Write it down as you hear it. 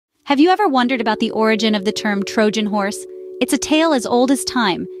Have you ever wondered about the origin of the term Trojan Horse? It's a tale as old as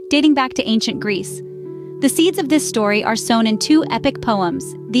time, dating back to ancient Greece. The seeds of this story are sown in two epic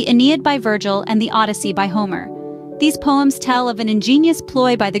poems, the Aeneid by Virgil and the Odyssey by Homer. These poems tell of an ingenious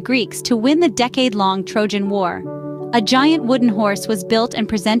ploy by the Greeks to win the decade-long Trojan War. A giant wooden horse was built and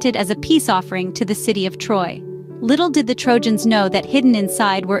presented as a peace offering to the city of Troy. Little did the Trojans know that hidden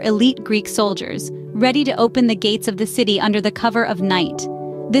inside were elite Greek soldiers, ready to open the gates of the city under the cover of night.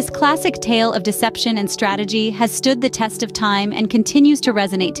 This classic tale of deception and strategy has stood the test of time and continues to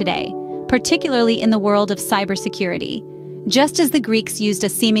resonate today, particularly in the world of cybersecurity. Just as the Greeks used a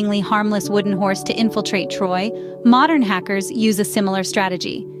seemingly harmless wooden horse to infiltrate Troy, modern hackers use a similar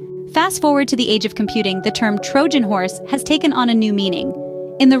strategy. Fast forward to the age of computing, the term Trojan Horse has taken on a new meaning.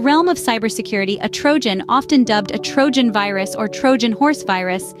 In the realm of cybersecurity, a Trojan, often dubbed a Trojan virus or Trojan horse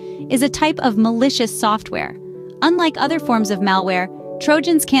virus, is a type of malicious software. Unlike other forms of malware,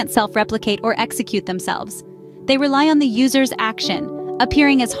 Trojans can't self-replicate or execute themselves. They rely on the user's action,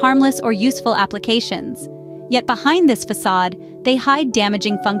 appearing as harmless or useful applications. Yet behind this facade, they hide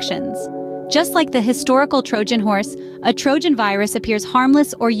damaging functions. Just like the historical Trojan horse, a Trojan virus appears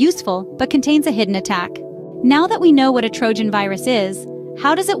harmless or useful but contains a hidden attack. Now that we know what a Trojan virus is,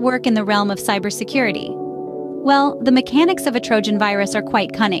 how does it work in the realm of cybersecurity? Well, the mechanics of a Trojan virus are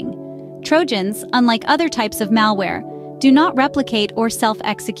quite cunning. Trojans, unlike other types of malware, do not replicate or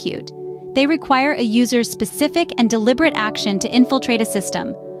self-execute. They require a user's specific and deliberate action to infiltrate a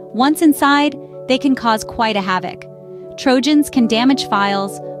system. Once inside, they can cause quite a havoc. Trojans can damage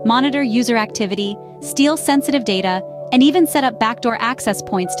files, monitor user activity, steal sensitive data, and even set up backdoor access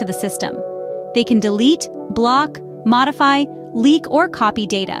points to the system. They can delete, block, modify, leak, or copy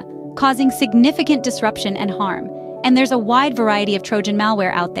data, causing significant disruption and harm. And there's a wide variety of Trojan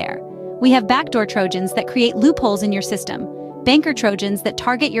malware out there. We have backdoor Trojans that create loopholes in your system, banker Trojans that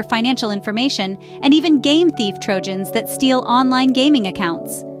target your financial information, and even game thief Trojans that steal online gaming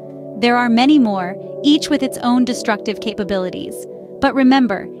accounts. There are many more, each with its own destructive capabilities. But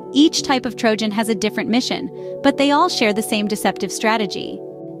remember, each type of Trojan has a different mission, but they all share the same deceptive strategy.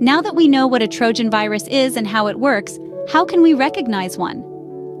 Now that we know what a Trojan virus is and how it works, how can we recognize one?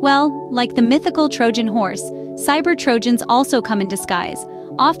 Well, like the mythical Trojan horse, cyber Trojans also come in disguise,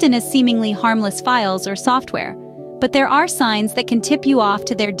 often as seemingly harmless files or software. But there are signs that can tip you off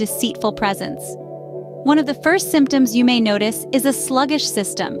to their deceitful presence. One of the first symptoms you may notice is a sluggish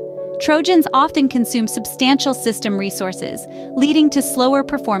system. Trojans often consume substantial system resources, leading to slower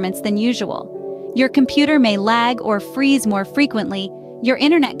performance than usual. Your computer may lag or freeze more frequently, your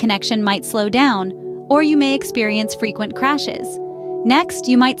internet connection might slow down, or you may experience frequent crashes. Next,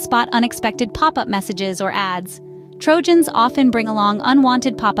 you might spot unexpected pop-up messages or ads. Trojans often bring along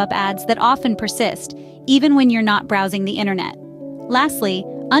unwanted pop-up ads that often persist, even when you're not browsing the internet. Lastly,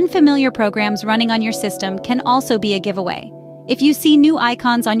 unfamiliar programs running on your system can also be a giveaway. If you see new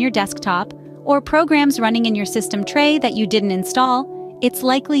icons on your desktop, or programs running in your system tray that you didn't install, it's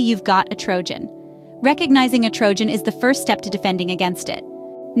likely you've got a Trojan. Recognizing a Trojan is the first step to defending against it.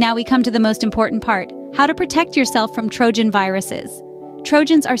 Now we come to the most important part: how to protect yourself from Trojan viruses.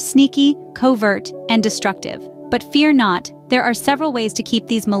 Trojans are sneaky, covert, and destructive. But fear not, there are several ways to keep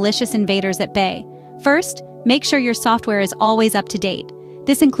these malicious invaders at bay. First, make sure your software is always up to date.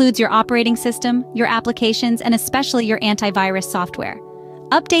 This includes your operating system, your applications, and especially your antivirus software.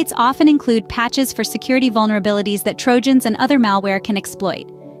 Updates often include patches for security vulnerabilities that Trojans and other malware can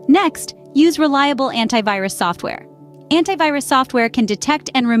exploit. Next, use reliable antivirus software. Antivirus software can detect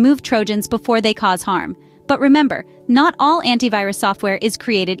and remove Trojans before they cause harm. But remember, not all antivirus software is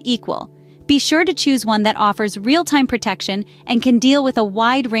created equal. Be sure to choose one that offers real-time protection and can deal with a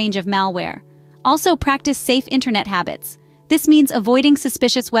wide range of malware. Also, practice safe internet habits. This means avoiding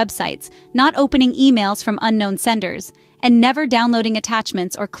suspicious websites, not opening emails from unknown senders, and never downloading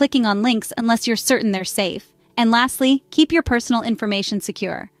attachments or clicking on links unless you're certain they're safe. And lastly, keep your personal information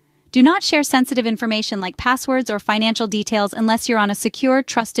secure. Do not share sensitive information like passwords or financial details unless you're on a secure,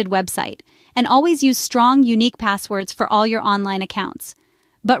 trusted website. And always use strong, unique passwords for all your online accounts.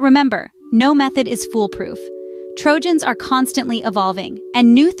 But remember, no method is foolproof. Trojans are constantly evolving,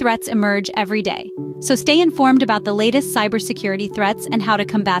 and new threats emerge every day. So stay informed about the latest cybersecurity threats and how to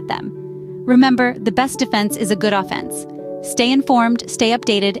combat them. Remember, the best defense is a good offense. Stay informed, stay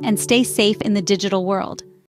updated, and stay safe in the digital world.